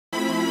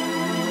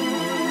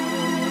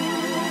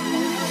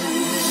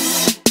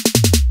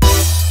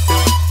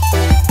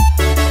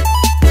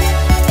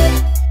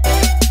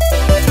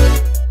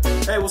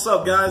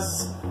up,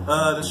 guys?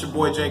 This is your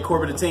boy Jay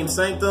Corbett of Team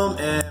Sanctum,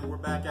 and we're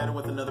back at it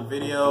with another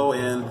video.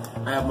 And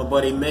I have my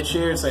buddy Mitch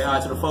here. Say hi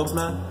to the folks,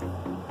 man.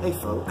 Hey,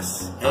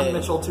 folks. Hey. I'm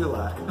Mitchell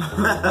Tulak.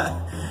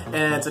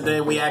 And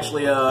today we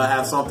actually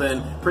have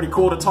something pretty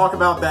cool to talk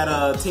about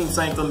that Team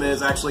Sanctum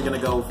is actually going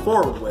to go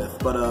forward with.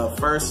 But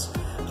first,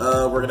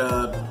 we're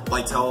gonna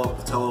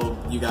tell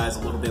you guys a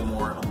little bit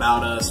more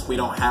about us. We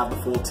don't have the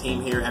full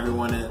team here.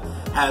 Everyone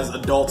has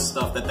adult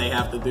stuff that they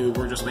have to do.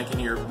 We're just making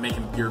your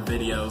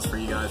videos for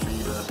you guys for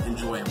you to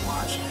enjoy and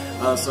watch.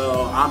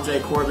 So I'm Jay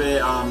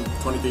Corbett. I'm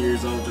 23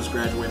 years old. Just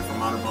graduated from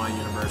Monterey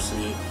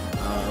University.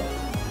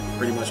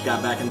 Pretty much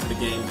got back into the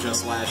game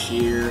just last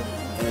year,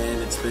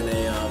 and it's been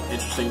a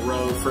interesting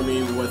road for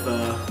me with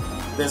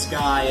this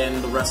guy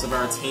and the rest of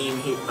our team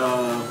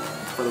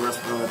for the rest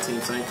of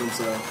Team Sanctum.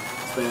 So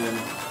it's been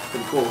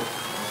pretty cool.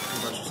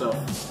 How about yourself?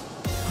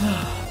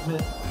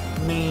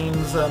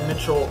 Name's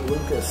Mitchell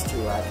Lucas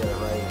Tulak, get it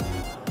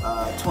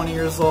right. 20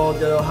 years old,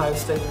 go to Ohio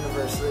State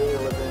University,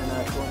 live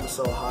in Columbus,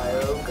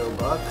 Ohio, go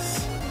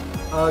Bucks.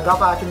 Got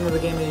back into the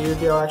game of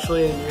Yu-Gi-Oh!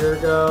 Actually a year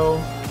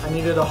ago. I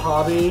needed a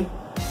hobby,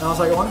 and I was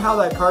like, I wonder how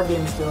that card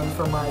game's doing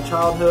from my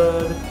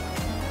childhood.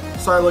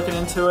 Started looking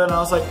into it, and I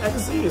was like,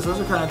 XZs,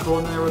 those are kind of cool.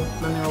 And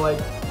then they were like,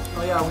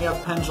 oh yeah, we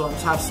have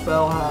pendulums, half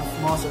spell, half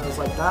monster. And I was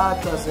like,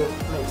 that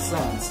doesn't make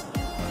sense.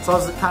 So I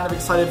was kind of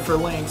excited for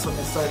Links when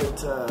they started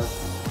to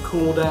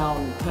cool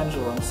down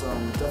pendulum, so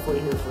I'm definitely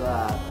here for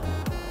that.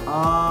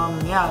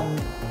 Yeah,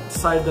 and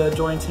decided to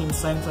join Team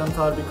Sanctum.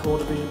 Thought it'd be cool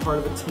to be part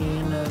of a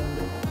team,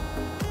 and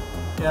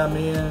yeah,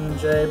 me and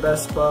Jay,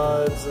 best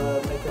buds,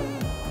 making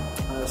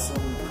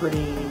some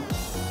pretty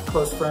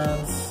close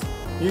friends.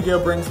 Yu-Gi-Oh!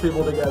 Brings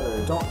people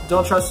together.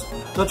 Don't trust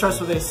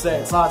what they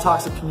say. It's not a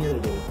toxic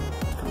community.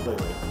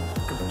 Completely.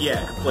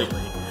 Yeah,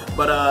 completely.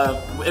 But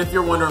if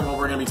you're wondering what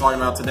we're going to be talking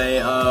about today,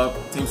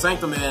 Team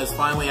Sanctum is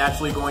finally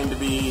actually going to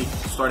be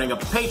starting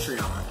up a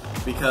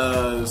Patreon,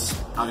 because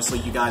obviously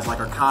you guys like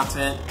our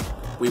content.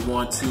 We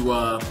want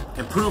to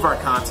improve our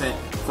content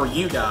for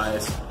you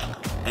guys,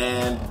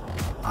 and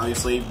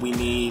obviously we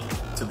need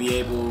to be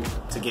able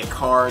to get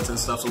cards and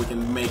stuff so we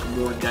can make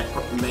more decks,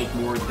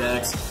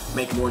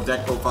 make more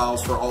deck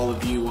profiles for all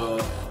of you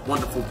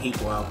wonderful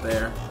people out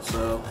there.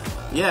 So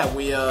yeah,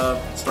 we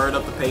started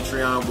up the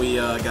Patreon. We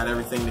got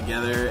everything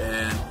together,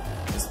 and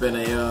it's been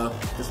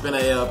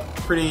a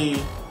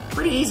pretty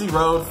easy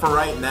road for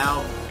right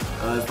now.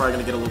 It's probably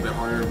gonna get a little bit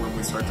harder when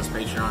we start this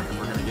Patreon, because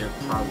we're gonna get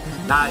probably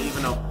not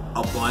even a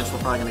bunch. We're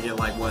probably gonna get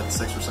like what,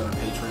 6 or 7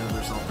 patrons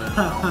or something.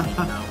 I don't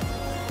even know.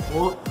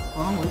 Well,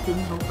 we can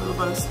hope for the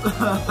best.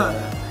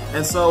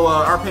 And so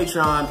our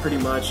Patreon pretty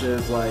much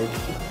is like,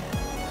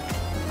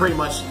 we're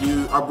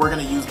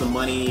gonna use the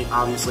money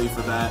obviously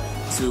for that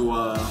to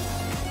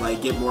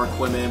like get more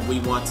equipment. We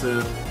want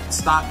to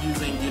stop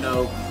using,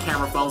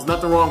 camera phones.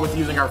 Nothing wrong with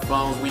using our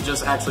phones. We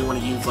just actually want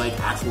to use like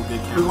actual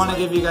good cameras. We want to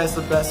give you guys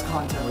the best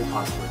content we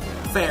possibly can.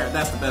 Fair,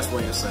 that's the best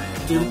way to say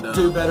it.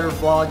 Do better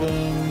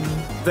vlogging.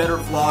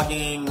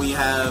 We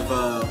have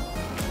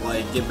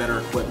like get better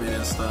equipment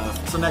and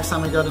stuff. So next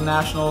time we go to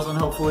nationals and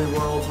hopefully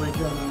worlds, we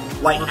can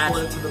like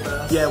record it to the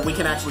best. Yeah, we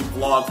can actually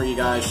vlog for you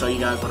guys, show you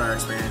guys what our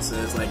experience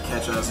is, like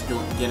catch us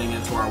getting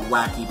into our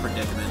wacky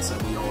predicaments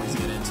that we always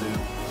get into.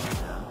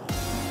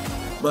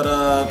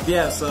 But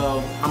yeah,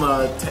 so I'm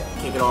gonna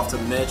kick it off to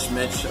Mitch.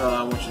 Mitch,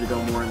 I want you to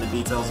go more into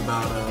details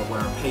about what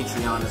our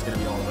Patreon is gonna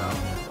be all about.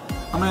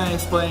 I'm gonna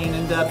explain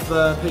in depth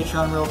the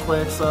Patreon real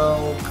quick,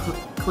 so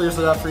clears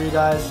it up for you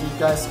guys. You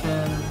guys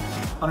can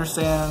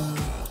understand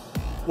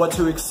what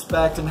to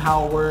expect and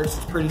how it works.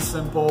 It's pretty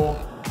simple.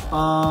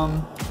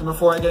 And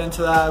before I get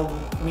into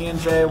that, me and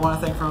Jay want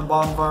to thank from the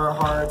bottom of our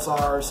hearts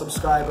our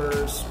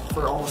subscribers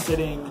for almost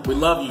hitting. We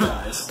love you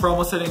guys. For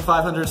almost hitting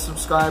 500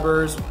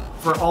 subscribers.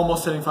 We're at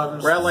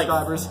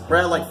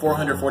like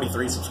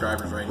 443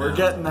 subscribers right now. We're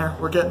getting there.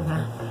 We're getting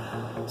there.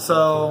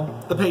 So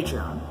the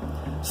Patreon.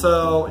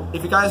 So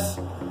if you guys,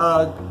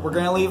 we're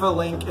gonna leave a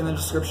link in the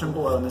description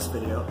below in this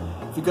video.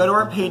 If you go to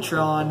our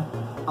Patreon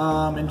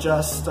and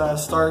just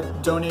start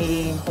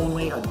donating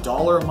only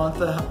 $1 a month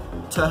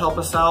to help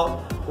us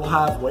out, we'll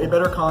have way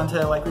better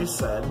content, like we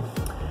said.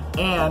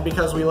 And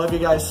because we love you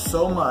guys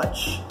so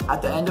much,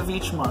 at the end of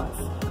each month,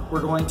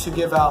 we're going to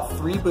give out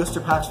 3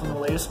 booster packs from the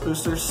latest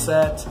booster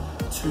set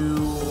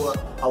to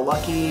a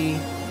lucky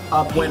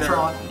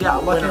patron,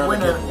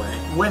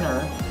 winner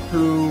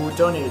who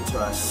donated to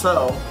us.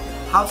 So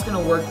how it's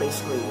going to work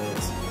basically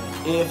is,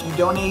 if you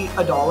donate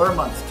 $1 a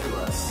month to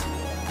us,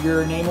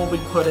 your name will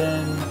be put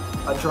in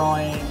a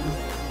drawing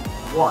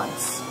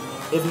once.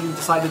 If you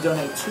decide to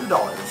donate $2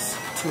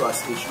 to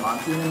us each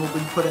month, your name will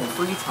be put in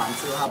 3 times,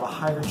 so you'll have a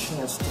higher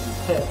chance to be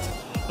picked.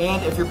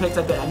 And if you're picked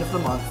at the end of the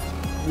month,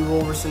 you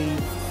will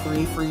receive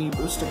 3 free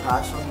booster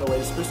packs from the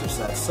latest booster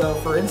set. So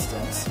for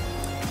instance,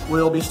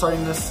 we'll be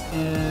starting this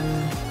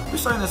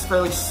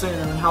fairly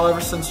soon. However,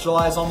 since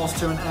July is almost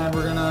to an end,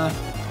 we're gonna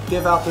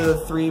give out the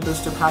 3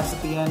 booster packs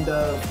at the end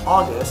of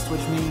August,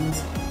 which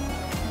means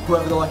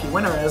whoever the lucky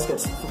winner is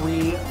gets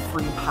 3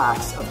 free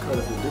packs of Code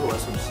of the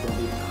Duelist, which is gonna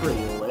be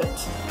pretty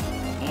lit.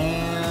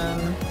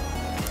 And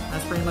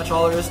that's pretty much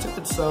all there is to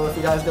it. So if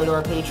you guys go to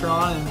our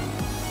Patreon,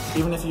 and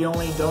even if you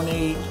only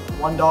donate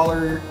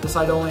 $1,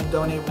 decide to only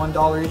donate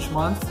 $1 each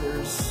month,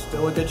 there's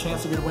still a good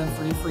chance you could win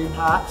free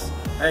packs.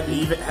 Heck,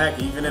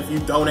 even if you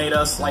donate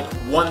us like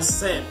 1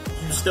 cent,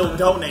 you still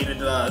donated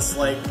to us.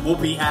 Like, we'll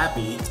be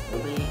happy.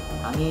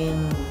 I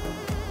mean,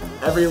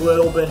 every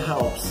little bit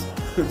helps.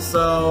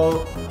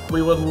 So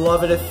we would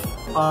love it if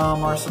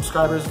our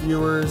subscribers,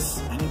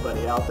 viewers,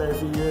 anybody out there,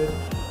 if you could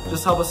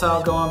just help us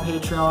out, go on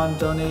Patreon,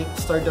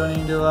 start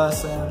donating to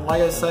us. And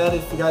like I said,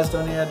 if you guys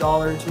donate $1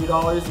 or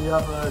 $2, you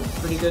have a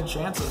pretty good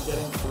chance of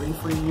getting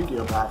free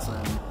Yu-Gi-Oh packs.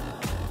 And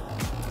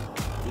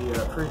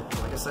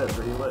like I said,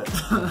 pretty lit.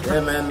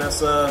 Yeah, man,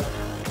 that's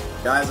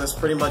guys, that's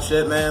pretty much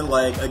it, man.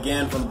 Like,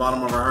 again, from the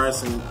bottom of our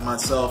hearts, and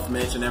myself,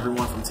 Mitch, and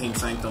everyone from Team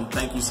Sanctum,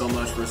 thank you so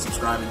much for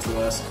subscribing to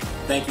us.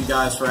 Thank you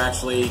guys for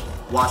actually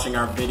watching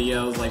our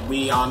videos. Like,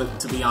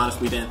 to be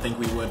honest, we didn't think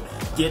we would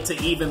get to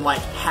even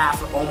like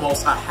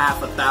almost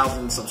half a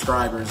thousand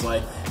subscribers.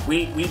 Like,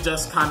 we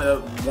just kind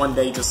of one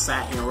day just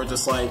sat here and we're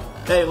just like,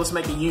 hey, let's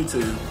make a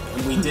YouTube,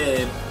 and we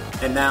did.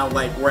 And now,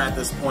 like, we're at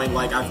this point,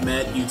 like, I've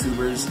met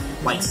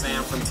YouTubers like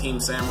Sam from Team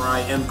Samurai,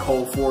 M.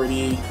 Cole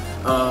 40,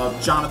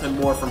 Jonathan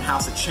Moore from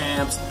House of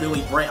Champs,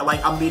 Billy Bray.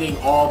 Like, I'm meeting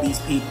all these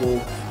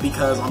people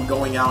because I'm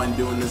going out and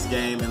doing this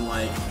game, and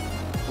like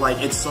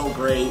it's so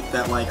great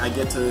that like I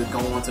get to go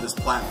onto this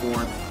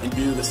platform and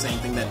do the same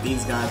thing that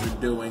these guys are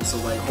doing. So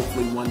like,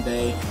 hopefully one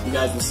day you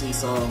guys will see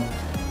some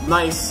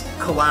nice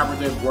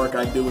collaborative work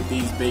I do with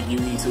these big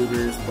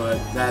YouTubers, but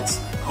that's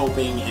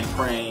hoping and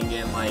praying,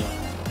 and like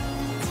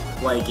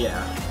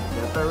yeah,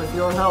 get there with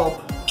your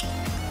help.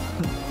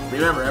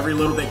 Remember, every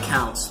little bit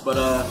counts.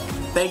 But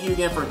thank you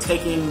again for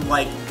taking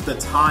like the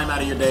time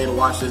out of your day to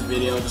watch this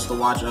video, just to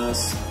watch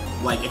us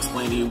like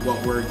explain to you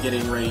what we're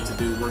getting ready to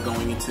do. We're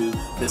going into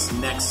this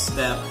next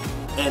step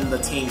in the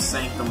Team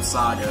Sanctum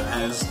saga,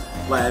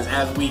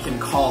 as we can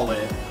call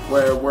it,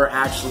 where we're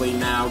actually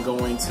now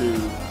going to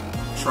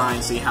try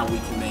and see how we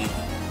can make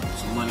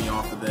some money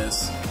off of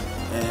this.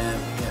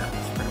 And yeah,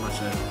 that's pretty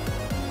much it.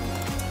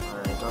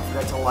 Alright, don't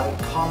forget to like,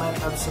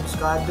 comment, and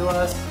subscribe to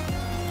us.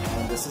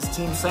 And this is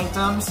Team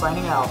Sanctum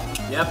signing out.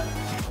 Yep.